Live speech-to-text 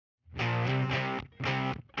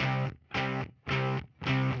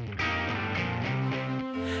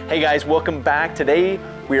Hey guys, welcome back. Today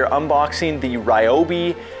we are unboxing the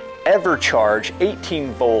Ryobi EVERCHARGE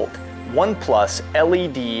 18 volt 1 Plus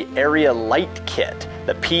LED area light kit,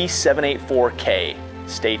 the P784K.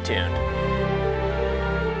 Stay tuned.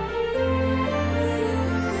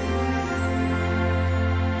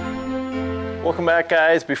 Welcome back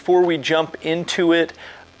guys. Before we jump into it,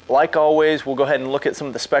 like always, we'll go ahead and look at some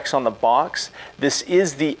of the specs on the box. This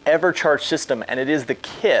is the EVERCHARGE system and it is the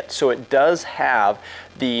kit, so it does have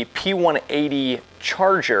the P180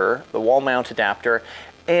 charger, the wall mount adapter,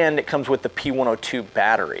 and it comes with the P102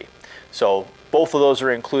 battery. So both of those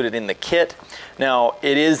are included in the kit. Now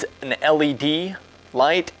it is an LED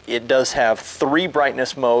light. It does have 3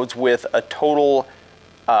 brightness modes with a total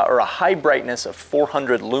or a high brightness of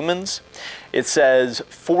 400 lumens. It says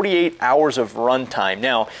 48 hours of runtime.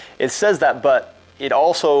 Now, it says that, but it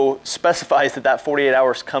also specifies that that 48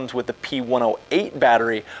 hours comes with the P108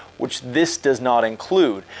 battery, which this does not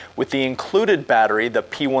include. With the included battery, the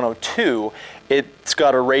P102, it's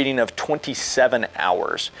got a rating of 27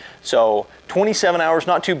 hours. So 27 hours,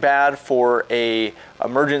 not too bad for a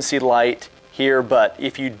emergency light here, but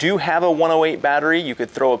if you do have a 108 battery, you could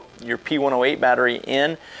throw your P108 battery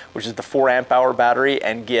in, which is the 4 amp hour battery,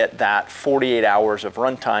 and get that 48 hours of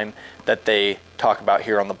runtime that they talk about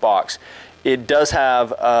here on the box. It does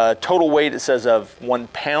have a total weight, it says, of 1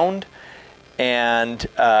 pound, and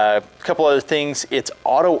a couple other things. It's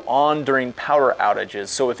auto on during power outages,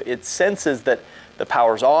 so if it senses that the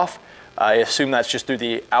power's off, I assume that's just through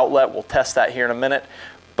the outlet. We'll test that here in a minute,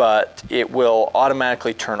 but it will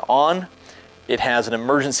automatically turn on. It has an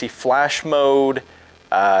emergency flash mode,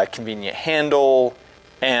 convenient handle,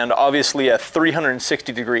 and obviously a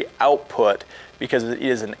 360-degree output because it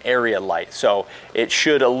is an area light. So it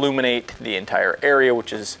should illuminate the entire area,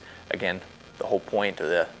 which is, again, the whole point of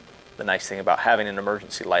the nice thing about having an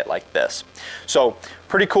emergency light like this. So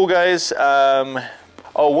pretty cool, guys. Oh,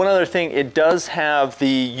 one other thing, it does have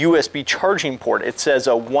the USB charging port. It says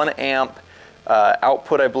a 1 amp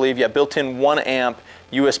output, I believe. Yeah, built-in 1 amp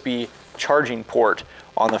USB charging port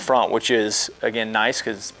on the front, which is, again, nice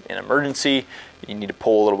because in emergency you need to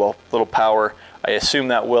pull a little power. I assume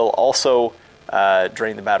that will also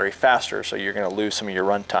drain the battery faster, so you're going to lose some of your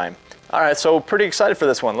runtime. All right, so pretty excited for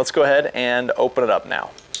this one. Let's go ahead and open it up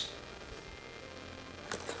now.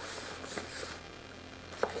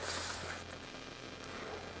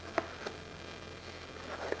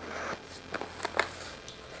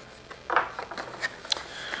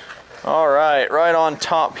 All right, right on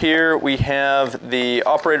top here we have the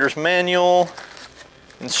operator's manual,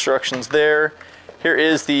 instructions there. Here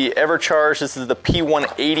is the EVERCHARGE. This is the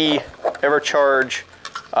P180 EVERCHARGE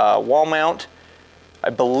wall mount. I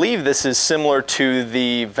believe this is similar to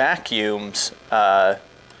the vacuums that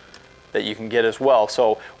you can get as well.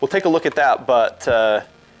 So we'll take a look at that, but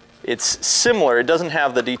it's similar. It doesn't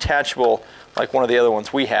have the detachable like one of the other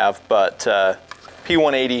ones we have, but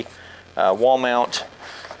P180 wall mount.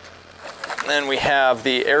 And then we have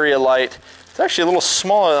the area light. It's actually a little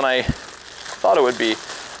smaller than I thought it would be,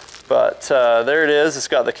 but there it is. It's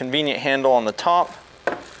got the convenient handle on the top.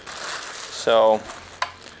 So,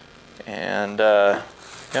 and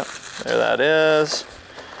yep, there that is.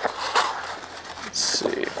 Let's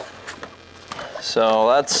see. So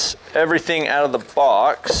that's everything out of the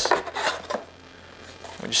box.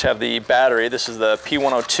 We just have the battery. This is the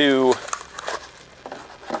P102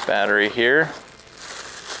 battery here.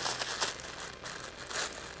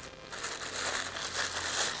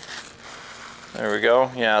 There we go.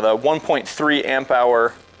 Yeah, the 1.3 amp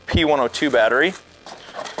hour P102 battery.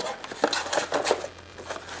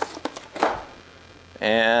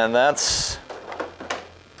 And that's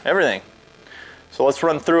everything. So let's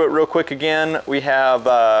run through it real quick again. We have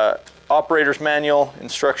operator's manual,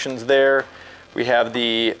 instructions there. We have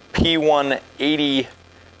the P180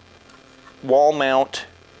 wall mount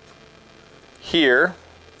here.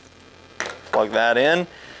 Plug that in.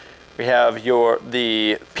 We have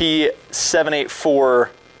the P784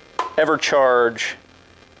 EVERCHARGE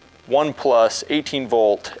 1 Plus 18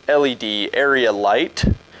 volt LED area light,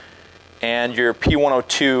 and your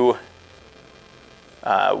P102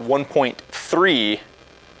 1.3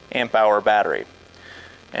 amp hour battery.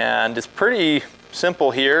 And it's pretty simple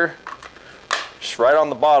here. Just right on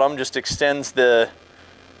the bottom, just extends the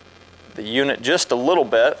unit just a little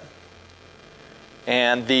bit,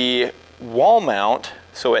 and the wall mount.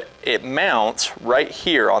 So it mounts right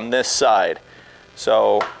here on this side.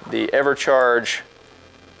 So the EVERCHARGE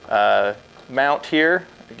mount here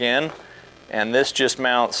again, and this just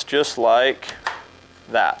mounts just like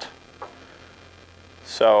that.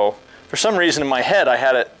 So For some reason in my head I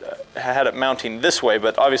had it mounting this way,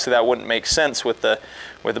 but obviously that wouldn't make sense with the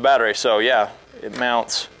battery. So yeah, it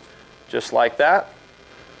mounts just like that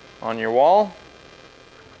on your wall.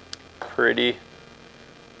 Pretty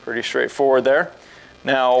straightforward there.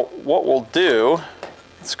 Now what we'll do,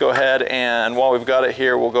 let's go ahead and while we've got it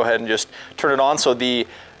here, we'll go ahead and just turn it on. So the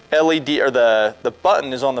LED or the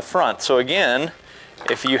button is on the front. So again,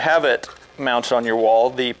 if you have it mounted on your wall,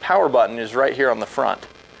 the power button is right here on the front.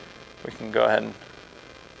 We can go ahead and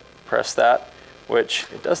press that, which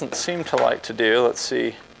it doesn't seem to like to do. Let's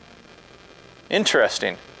see.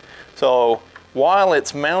 Interesting. So while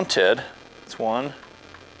it's mounted, it's 1,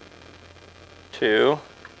 2,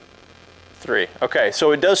 3. Okay,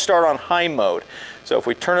 so it does start on high mode. So if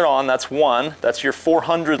we turn it on, that's 1. That's your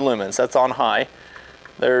 400 lumens. That's on high.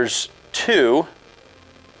 There's 2.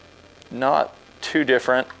 Not too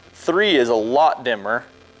different. 3 is a lot dimmer.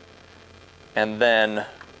 And then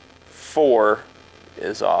 4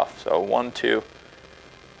 is off. So 1, 2,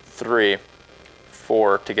 3,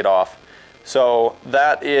 4 to get off. So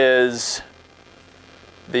that is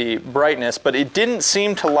the brightness, but it didn't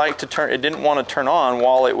seem to like to turn, it didn't want to turn on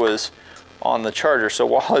while it was on the charger. So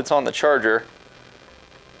while it's on the charger,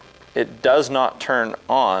 it does not turn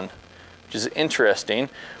on, which is interesting.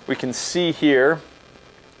 We can see here,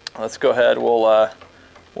 let's go ahead, we'll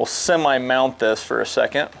semi-mount this for a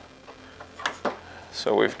second.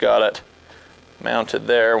 So we've got it mounted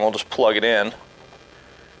there, and we'll just plug it in.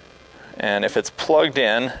 And if it's plugged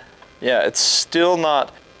in, yeah, it's still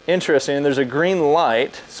not interesting. There's a green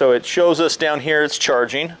light, so it shows us down here it's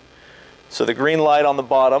charging. So the green light on the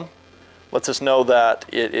bottom lets us know that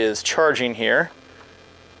it is charging here.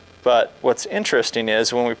 But what's interesting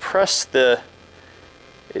is when we press it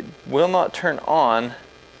will not turn on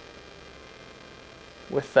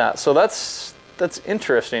with that. So that's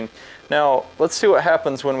interesting. Now let's see what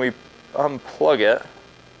happens when we unplug it.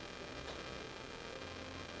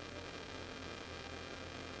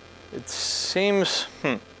 It seems,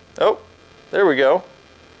 oh, there we go.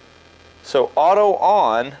 So auto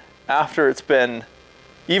on after it's been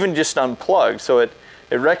even just unplugged. So it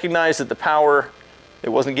recognized that the power, it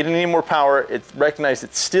wasn't getting any more power. It recognized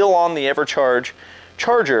it's still on the EverCharge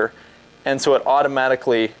charger, and so it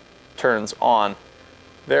automatically turns on.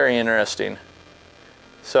 Very interesting.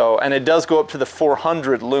 So, and it does go up to the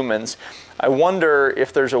 400 lumens. I wonder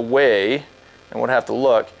if there's a way, and we'll have to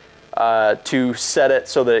look, to set it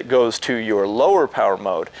so that it goes to your lower power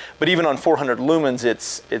mode. But even on 400 lumens,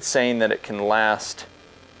 it's saying that it can last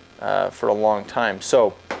for a long time.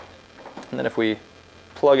 So, and then if we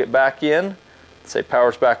plug it back in, say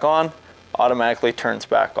power's back on, automatically turns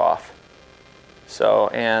back off. So,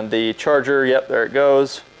 and the charger, yep, there it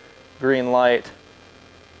goes. Green light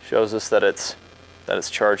shows us that it's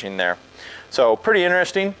charging there. So pretty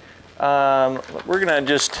interesting. We're gonna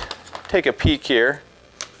just take a peek here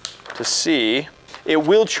to see. It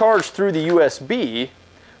will charge through the USB,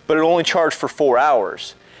 but it'll only charge for 4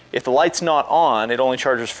 hours. If the light's not on, it only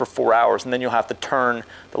charges for 4 hours, and then you'll have to turn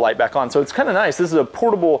the light back on. So it's kind of nice. This is a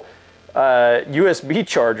portable USB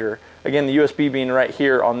charger. Again, the USB being right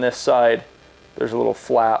here on this side. There's a little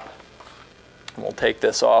flap. And we'll take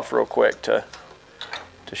this off real quick to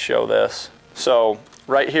show this. So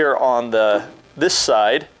right here on this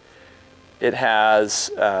side, it has,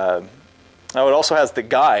 it also has the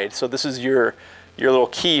guide. So this is your little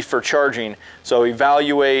key for charging. So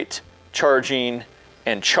evaluate, charging,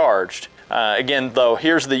 and charged. Again, though,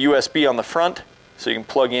 here's the USB on the front, so you can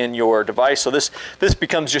plug in your device. So this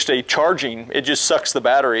becomes just a charging, it just sucks the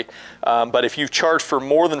battery. But if you've charged for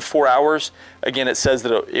more than 4 hours, again, it says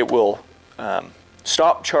that it will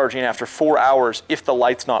stop charging after 4 hours if the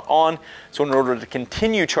light's not on. So in order to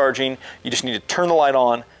continue charging, you just need to turn the light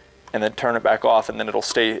on and then turn it back off, and then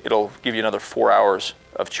it'll give you another 4 hours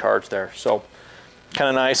of charge there. So kind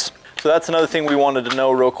of nice. So that's another thing we wanted to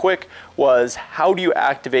know real quick, was how do you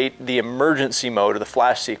activate the emergency mode or the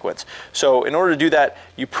flash sequence? So in order to do that,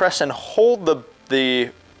 you press and hold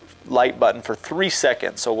the light button for 3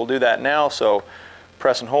 seconds. So we'll do that now. So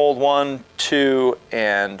press and hold 1, 2,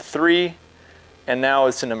 and 3. And now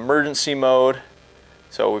it's in emergency mode.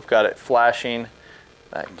 So we've got it flashing.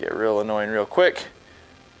 That can get real annoying real quick.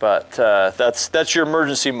 But that's your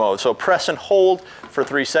emergency mode. So press and hold for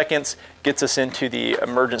 3 seconds gets us into the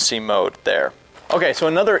emergency mode there. Okay, so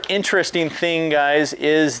another interesting thing, guys,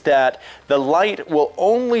 is that the light will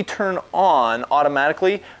only turn on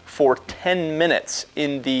automatically for 10 minutes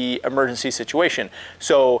in the emergency situation.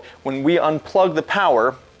 So when we unplug the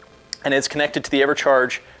power and it's connected to the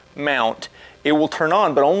EverCharge mount, it will turn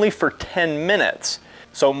on, but only for 10 minutes.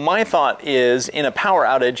 So my thought is, in a power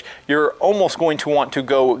outage, you're almost going to want to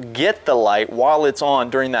go get the light while it's on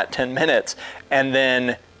during that 10 minutes and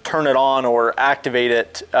then turn it on or activate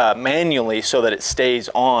it manually so that it stays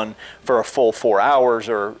on for a full 4 hours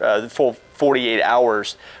or full 48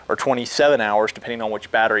 hours or 27 hours, depending on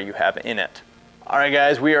which battery you have in it. All right,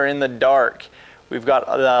 guys, we are in the dark. We've got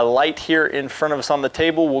the light here in front of us on the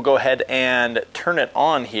table. We'll go ahead and turn it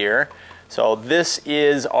on here. So this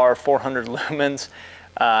is our 400 lumens,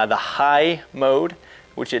 the high mode,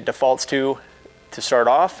 which it defaults to start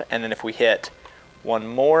off. And then if we hit one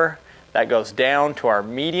more, that goes down to our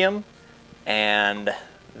medium, and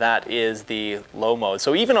that is the low mode.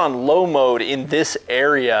 So even on low mode in this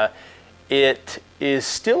area, it is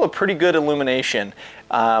still a pretty good illumination.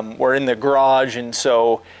 We're in the garage, and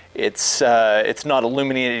so it's not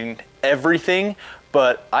illuminating everything,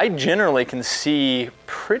 but I generally can see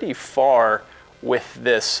pretty far with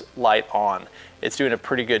this light on. It's doing a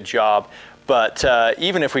pretty good job. But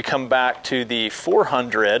even if we come back to the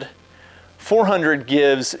 400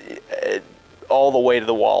 gives all the way to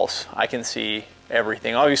the walls. I can see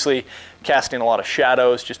everything. Obviously casting a lot of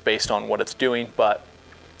shadows just based on what it's doing, but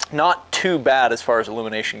not too bad as far as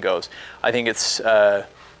illumination goes. I think it's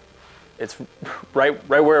right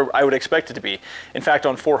where I would expect it to be. In fact,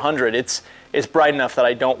 on 400, it's bright enough that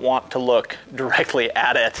I don't want to look directly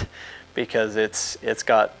at it because it's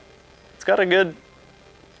got a good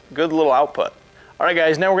little output. All right,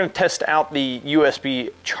 guys, now we're going to test out the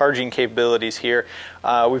USB charging capabilities here.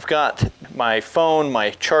 We've got my phone,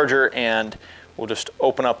 my charger, and we'll just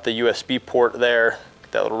open up the USB port there,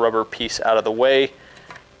 get that little rubber piece out of the way.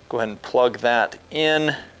 Go ahead and plug that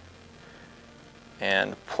in,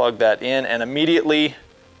 and plug that in, and immediately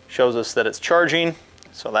shows us that it's charging,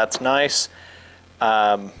 so that's nice.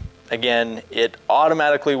 Again, it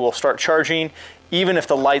automatically will start charging even if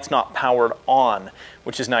the light's not powered on,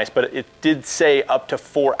 which is nice, but it did say up to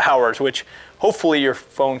 4 hours, which hopefully your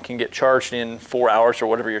phone can get charged in 4 hours or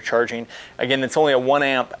whatever you're charging. Again, it's only a 1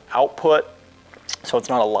 amp output, so it's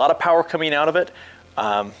not a lot of power coming out of it.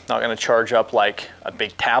 Not gonna charge up like a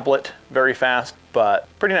big tablet very fast, but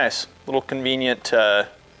pretty nice. Little convenient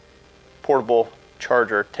portable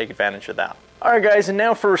charger, take advantage of that. All right, guys, and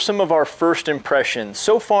now for some of our first impressions.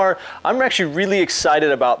 So far, I'm actually really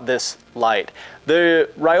excited about this light.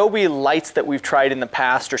 The Ryobi lights that we've tried in the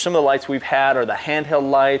past, or some of the lights we've had, are the handheld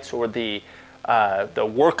lights or the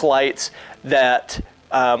work lights that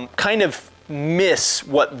kind of miss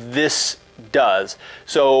what this does.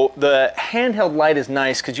 So the handheld light is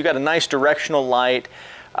nice because you got a nice directional light.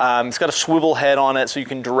 It's got a swivel head on it so you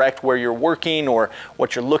can direct where you're working or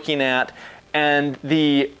what you're looking at. And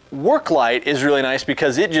the work light is really nice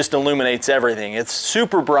because it just illuminates everything. It's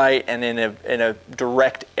super bright and in a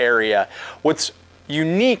direct area. What's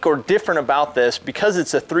unique or different about this, because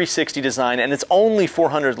it's a 360 design and it's only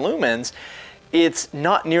 400 lumens, it's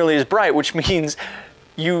not nearly as bright, which means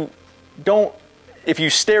if you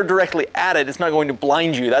stare directly at it, it's not going to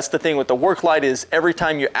blind you. That's the thing with the work light, is every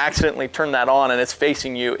time you accidentally turn that on and it's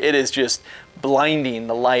facing you, it is just blinding,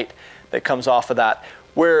 the light that comes off of that.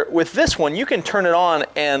 Where with this one, you can turn it on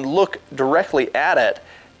and look directly at it,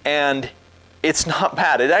 and it's not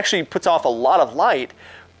bad. It actually puts off a lot of light,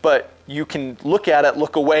 but you can look at it,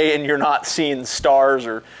 look away, and you're not seeing stars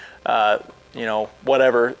or you know,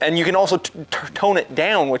 whatever. And you can also tone it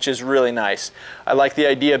down, which is really nice. I like the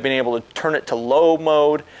idea of being able to turn it to low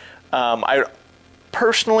mode.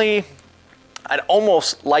 Personally, I'd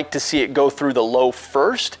almost like to see it go through the low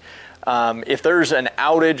first. If there's an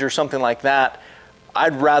outage or something like that,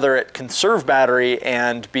 I'd rather it conserve battery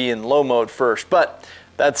and be in low mode first, but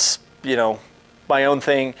that's, you know, my own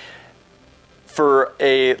thing. For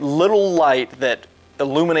a little light that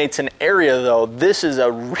illuminates an area though, this is a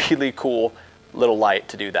really cool little light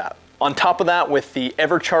to do that. On top of that, with the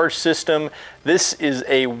EverCharge system, this is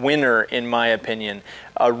a winner in my opinion.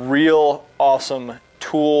 A real awesome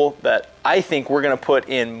tool that I think we're going to put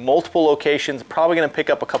in multiple locations. Probably going to pick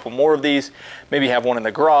up a couple more of these, maybe have one in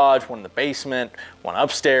the garage, one in the basement, one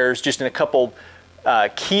upstairs, just in a couple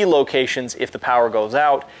key locations if the power goes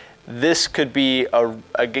out. This could be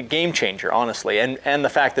a game changer, honestly, and the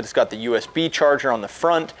fact that it's got the USB charger on the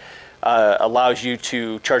front allows you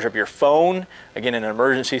to charge up your phone, again in an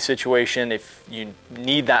emergency situation if you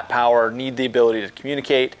need that power, need the ability to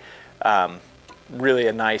communicate. Really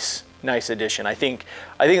a nice addition. I think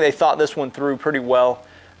they thought this one through pretty well,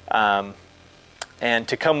 and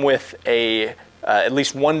to come with at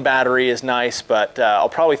least one battery is nice, but I'll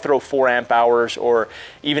probably throw 4 amp hours or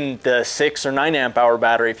even the 6 or 9 amp hour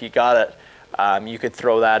battery if you got it. You could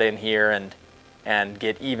throw that in here and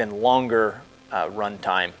get even longer run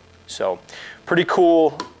time. So pretty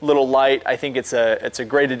cool little light. I think it's a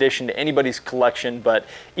great addition to anybody's collection, but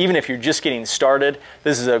even if you're just getting started,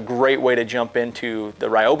 this is a great way to jump into the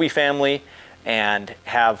Ryobi family and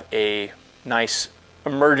have a nice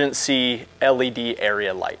emergency LED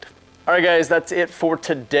area light. All right guys, that's it for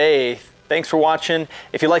today. Thanks for watching.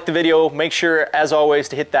 If you liked the video, make sure, as always,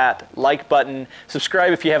 to hit that like button.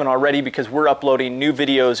 Subscribe if you haven't already, because we're uploading new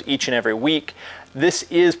videos each and every week. This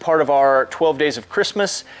is part of our 12 Days of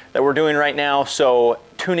Christmas that we're doing right now, so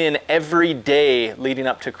tune in every day leading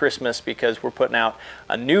up to Christmas, because we're putting out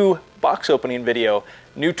a new box opening video,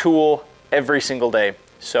 new tool every single day.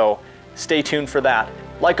 So stay tuned for that.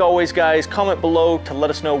 Like always, guys, comment below to let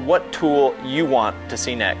us know what tool you want to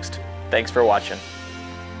see next. Thanks for watching.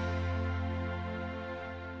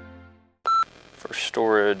 For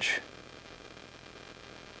storage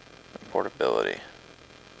and portability.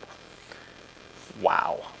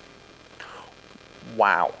 Wow.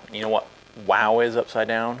 Wow. You know what wow is upside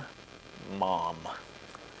down? Mom.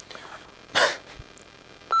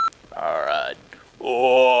 All right.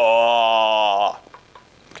 Oh.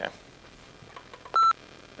 Okay.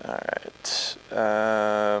 All right.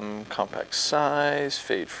 Compact size,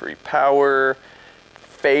 fade-free power.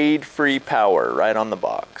 Fade-free power right on the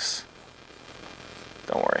box.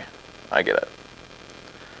 Don't worry, I get it.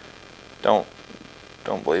 Don't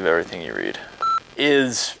believe everything you read.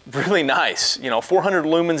 Is really nice. You know, 400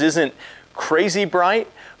 lumens isn't crazy bright,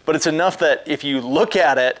 but it's enough that if you look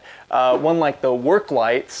at it, one like the work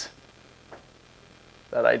lights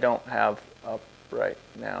that I don't have up right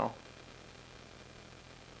now.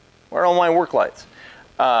 Where are all my work lights?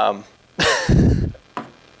 I've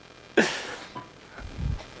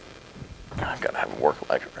got to have a work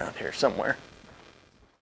light around here somewhere.